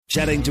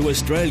Chatting to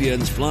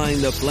Australians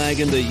flying the flag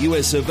in the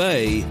US of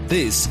A,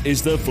 this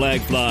is the Flag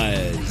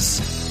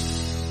Flyers.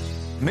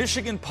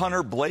 Michigan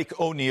punter Blake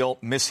O'Neill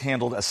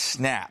mishandled a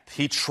snap.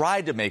 He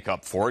tried to make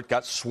up for it,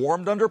 got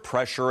swarmed under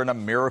pressure, and a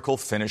miracle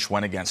finish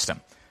went against him.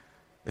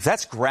 If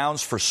that's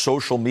grounds for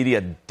social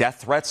media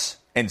death threats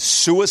and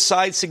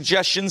suicide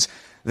suggestions,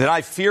 then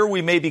I fear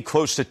we may be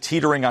close to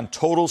teetering on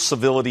total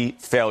civility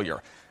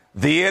failure.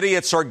 The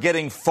idiots are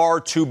getting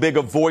far too big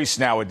a voice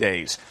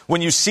nowadays.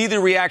 When you see the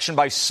reaction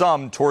by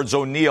some towards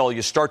O'Neill,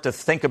 you start to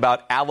think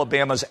about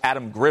Alabama's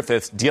Adam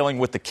Griffith dealing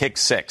with the kick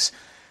six.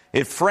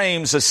 It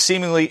frames a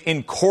seemingly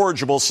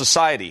incorrigible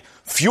society,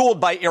 fueled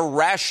by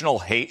irrational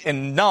hate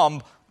and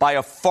numbed by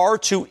a far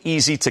too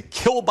easy to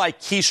kill by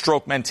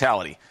keystroke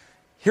mentality.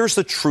 Here's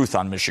the truth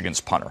on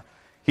Michigan's punter.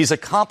 He's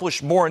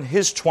accomplished more in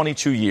his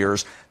 22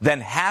 years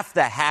than half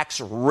the hacks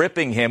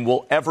ripping him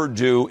will ever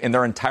do in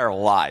their entire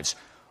lives.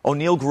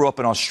 O'Neill grew up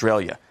in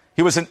Australia.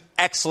 He was an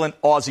excellent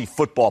Aussie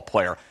football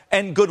player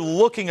and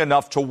good-looking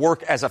enough to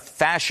work as a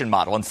fashion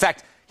model. In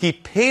fact, he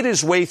paid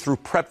his way through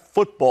prep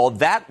football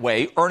that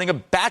way, earning a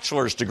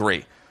bachelor's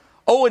degree.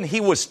 Oh, and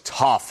he was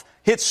tough.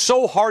 Hit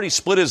so hard he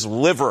split his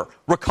liver,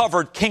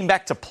 recovered, came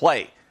back to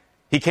play.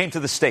 He came to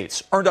the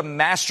States, earned a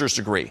master's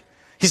degree.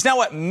 He's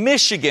now at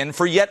Michigan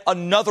for yet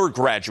another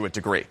graduate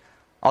degree.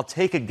 I'll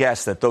take a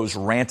guess that those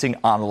ranting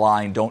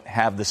online don't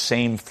have the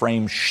same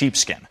frame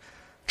sheepskin.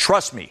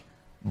 Trust me,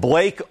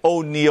 Blake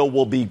O'Neill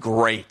will be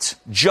great,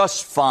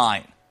 just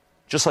fine,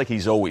 just like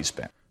he's always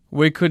been.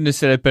 We couldn't have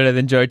said it better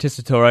than Joe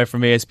Tessitore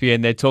from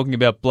ESPN. They're talking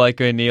about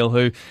Blake O'Neill,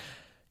 who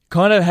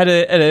kind of had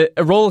a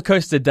roller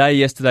coaster day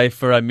yesterday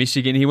for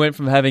Michigan. He went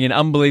from having an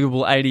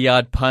unbelievable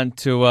 80-yard punt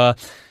to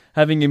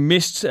having a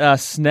missed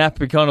snap.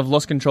 He kind of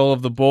lost control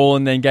of the ball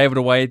and then gave it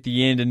away at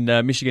the end,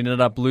 and Michigan ended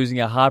up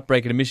losing a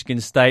heartbreaker to Michigan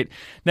State.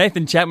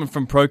 Nathan Chapman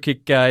from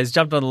ProKick has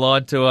jumped on the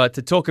line to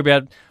talk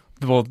about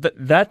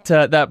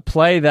that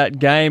play, that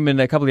game, and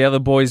a couple of the other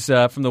boys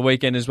from the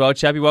weekend as well.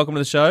 Chappie, welcome to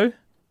the show.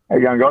 How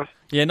you going, guys?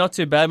 Yeah, not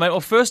too bad, mate.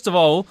 Well, first of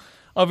all,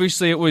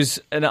 obviously it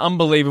was an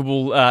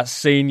unbelievable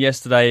scene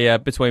yesterday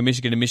between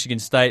Michigan and Michigan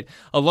State.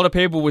 A lot of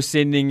people were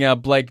sending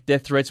Blake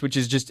death threats, which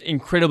is just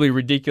incredibly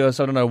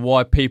ridiculous. I don't know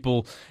why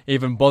people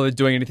even bothered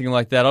doing anything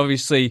like that.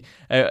 Obviously,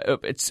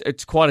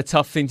 it's quite a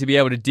tough thing to be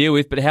able to deal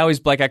with, but how is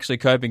Blake actually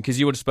coping? Because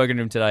you would have spoken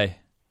to him today.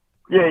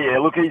 Yeah,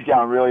 look, he's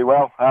going really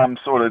well.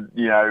 Sort of,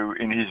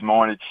 in his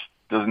mind, it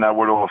doesn't know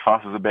what all the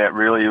fuss is about,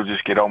 really. He'll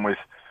just get on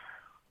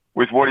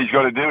with what he's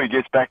got to do. He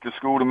gets back to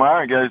school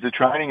tomorrow, goes to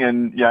training,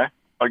 and,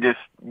 I guess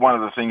one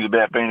of the things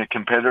about being a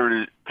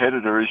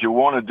competitor is you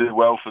want to do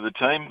well for the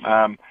team.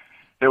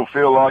 He'll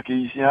feel like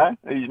he's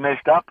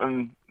messed up,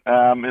 and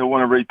he'll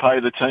want to repay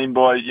the team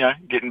by,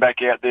 getting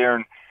back out there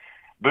and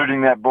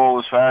booting that ball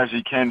as far as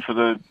he can for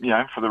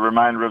the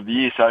remainder of the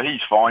year. So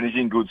he's fine. He's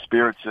in good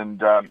spirits,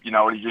 and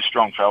he's a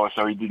strong fella,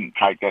 so he didn't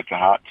take that to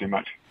heart too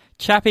much.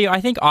 Chappie, I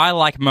think I,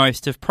 like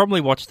most, have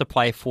probably watched the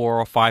play 4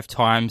 or 5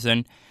 times,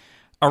 and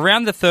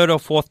around the 3rd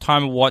or 4th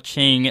time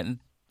watching,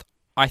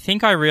 I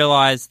think I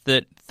realised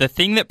that the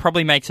thing that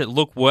probably makes it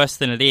look worse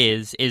than it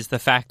is the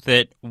fact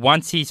that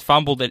once he's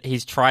fumbled it,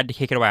 he's tried to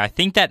kick it away. I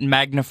think that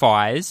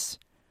magnifies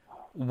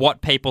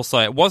what people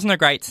say. It wasn't a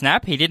great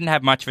snap. He didn't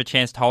have much of a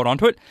chance to hold on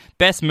to it.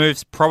 Best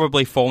move's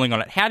probably falling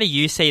on it. How do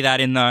you see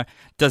that in the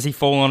does he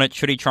fall on it,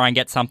 should he try and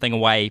get something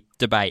away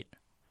debate?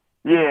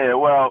 Yeah,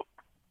 well,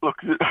 look,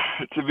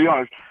 to be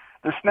honest,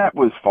 the snap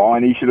was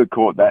fine. He should have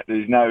caught that.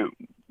 There's no...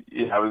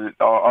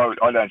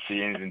 I don't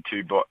see anything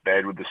too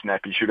bad with the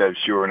snap. He should have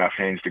sure enough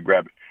hands to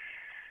grab it.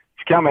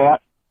 It's come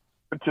out.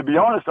 But to be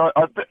honest,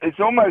 it's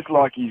almost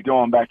like he's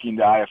gone back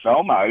into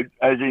AFL mode,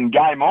 as in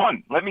game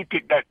on. Let me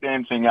pick that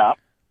damn thing up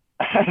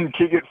and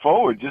kick it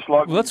forward, just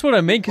like... Well, that's what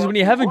I mean, because when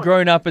you haven't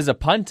grown up as a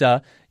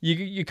punter,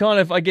 you kind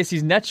of, I guess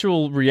his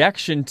natural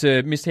reaction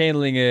to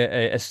mishandling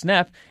a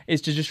snap is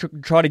to just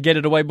try to get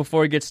it away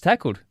before he gets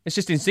tackled. It's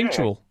just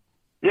instinctual.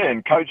 Yeah,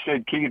 and coach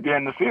said kick it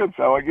down the field,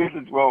 so I guess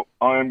it's,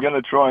 I am going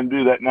to try and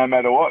do that no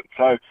matter what.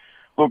 So,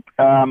 look,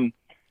 in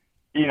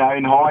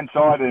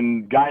hindsight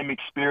and game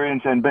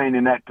experience and being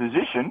in that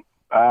position,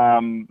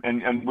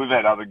 and we've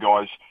had other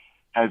guys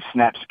have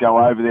snaps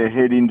go over their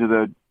head into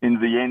the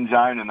end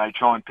zone and they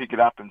try and pick it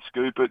up and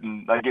scoop it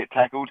and they get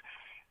tackled.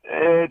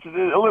 It's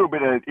a little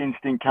bit of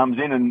instinct comes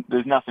in, and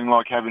there's nothing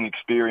like having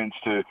experience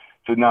to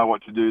know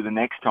what to do the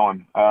next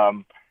time.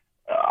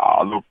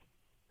 Look,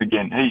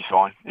 again, he's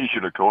fine. He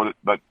should have caught it,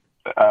 but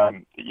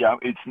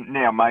it's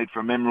now made for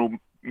a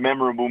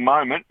memorable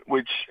moment,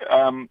 which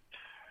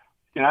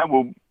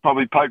we'll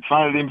probably poke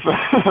fun at him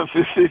for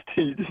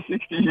 50 to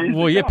 60 years.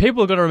 Well, yeah,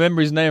 people are going to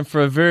remember his name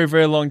for a very,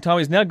 very long time.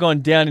 He's now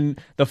gone down in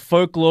the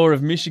folklore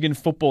of Michigan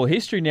football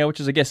history now, which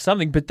is, I guess,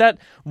 something. But that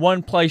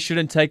one play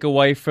shouldn't take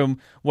away from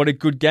what a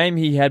good game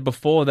he had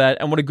before that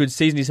and what a good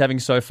season he's having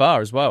so far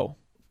as well.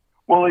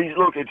 Well,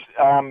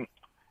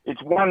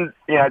 it's one,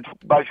 it's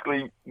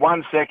basically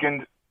 1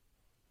 second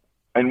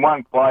and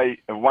one play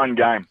of one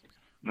game.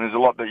 And there's a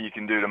lot that you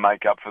can do to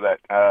make up for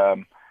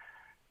that.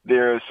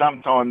 There are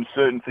sometimes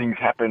certain things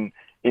happen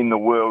in the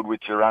world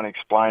which are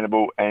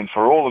unexplainable, and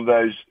for all of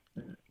those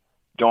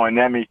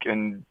dynamic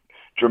and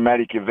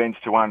dramatic events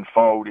to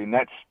unfold in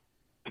that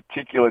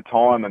particular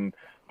time, and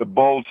the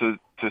ball to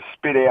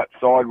spit out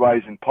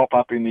sideways and pop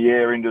up in the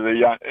air into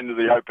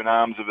the open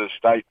arms of a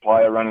state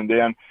player running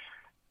down.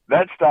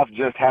 That stuff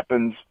just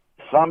happens.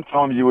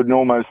 Sometimes you would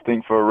almost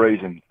think for a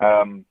reason.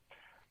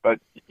 But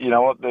you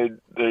know what?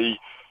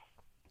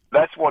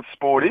 That's what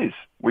sport is.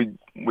 We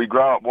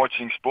grow up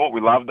watching sport.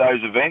 We love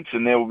those events,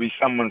 and there will be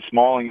someone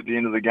smiling at the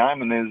end of the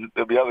game, and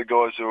there'll be other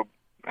guys who are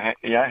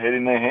head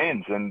in their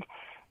hands. And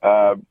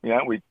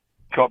we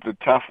copped a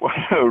tough,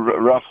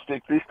 rough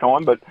stick this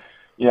time, but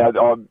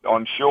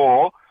I'm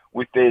sure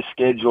with their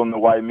schedule and the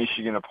way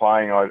Michigan are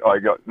playing, I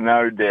got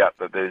no doubt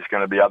that there's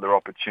going to be other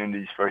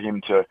opportunities for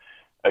him to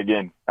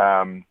again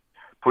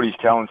put his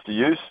talents to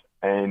use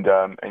and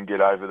get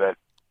over that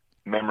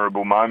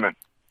memorable moment.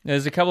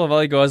 There's a couple of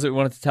other guys that we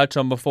wanted to touch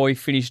on before we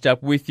finished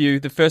up with you.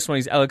 The first one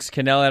is Alex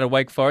Cannell out of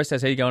Wake Forest.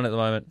 How's he going at the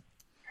moment?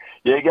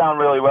 Yeah, going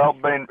really well.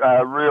 Been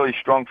really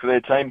strong for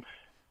their team.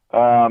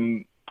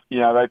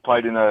 They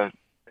played in a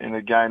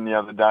game the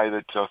other day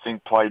that I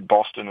think played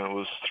Boston, and it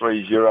was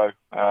 3-0.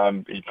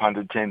 He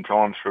punted 10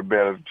 times for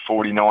about a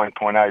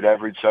 49.8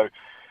 average. So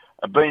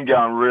been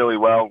going really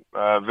well,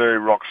 very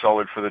rock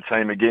solid for the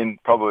team again.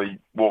 Probably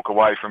walk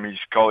away from his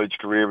college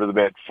career with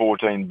about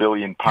 14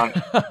 billion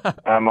punts.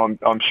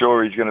 I'm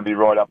sure he's going to be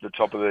right up the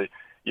top of the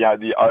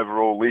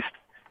overall list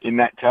in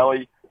that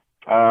tally.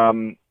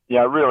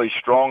 Really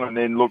strong. And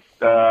then look,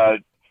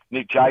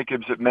 Nick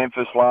Jacobs at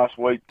Memphis last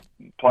week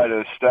played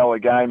a stellar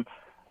game.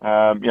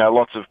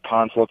 Lots of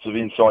punts, lots of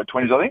inside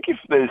 20s. I think if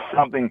there's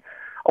something,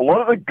 a lot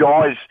of the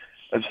guys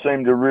have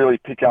seemed to really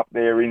pick up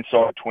their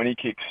inside 20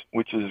 kicks,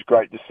 which is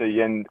great to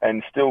see, and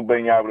still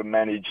being able to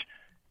manage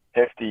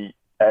hefty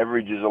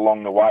averages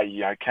along the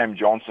way. Cam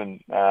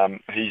Johnson,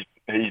 he's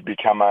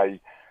become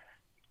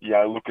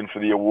looking for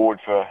the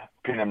award for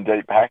pin 'em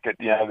deep hack-it,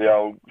 the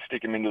old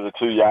stick him into the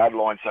 2-yard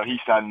line. So he's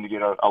starting to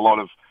get a lot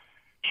of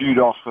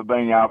kudos for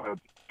being able to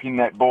pin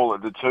that ball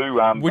at the 2.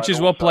 Which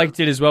is what Blake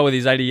did as well with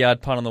his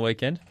 80-yard punt on the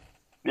weekend.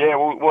 Yeah,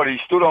 well, he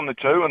stood on the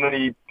 2 and then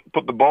he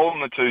put the ball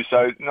on the 2,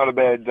 so not a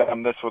bad,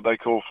 that's what they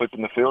call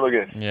flipping the field, I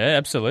guess. Yeah,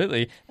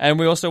 absolutely. And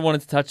we also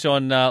wanted to touch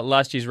on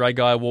last year's Ray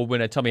Guy Award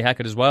winner, Tommy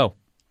Hackett, as well.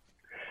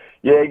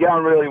 Yeah,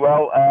 going really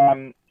well.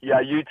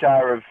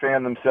 Utah have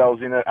found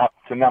themselves in it up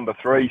to number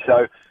 3,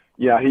 so,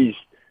 he's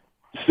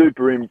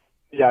super,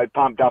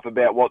 pumped up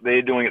about what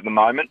they're doing at the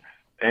moment,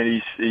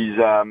 and he's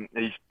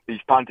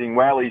punting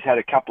well. He's had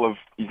a couple of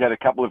kicks. He's had a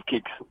couple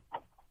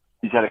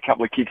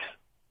of kicks,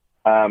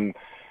 that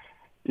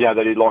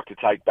he'd like to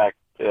take back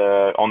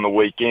on the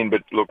weekend,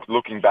 but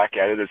looking back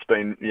at it, it's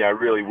been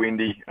really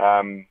windy,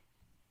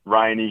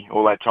 rainy,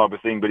 all that type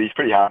of thing. But he's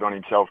pretty hard on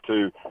himself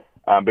too.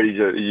 But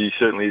he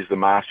certainly is the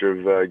master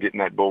of getting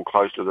that ball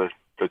close to the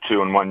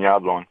 2 and 1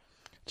 yard line.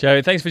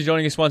 Joe, thanks for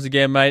joining us once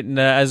again, mate. And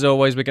as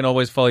always, we can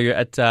always follow you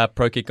at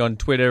ProKick on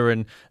Twitter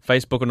and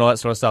Facebook and all that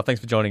sort of stuff.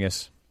 Thanks for joining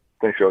us.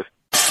 Thanks, guys.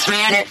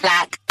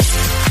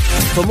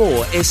 For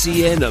more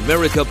SEN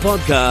America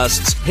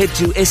podcasts, head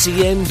to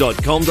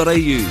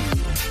sen.com.au.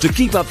 To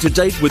keep up to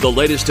date with the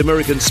latest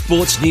American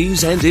sports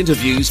news and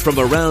interviews from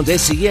around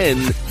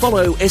SEN,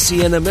 follow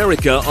SEN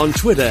America on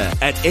Twitter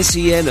at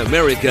SEN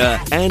America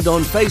and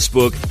on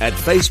Facebook at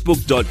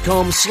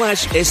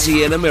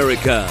facebook.com/SEN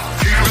America.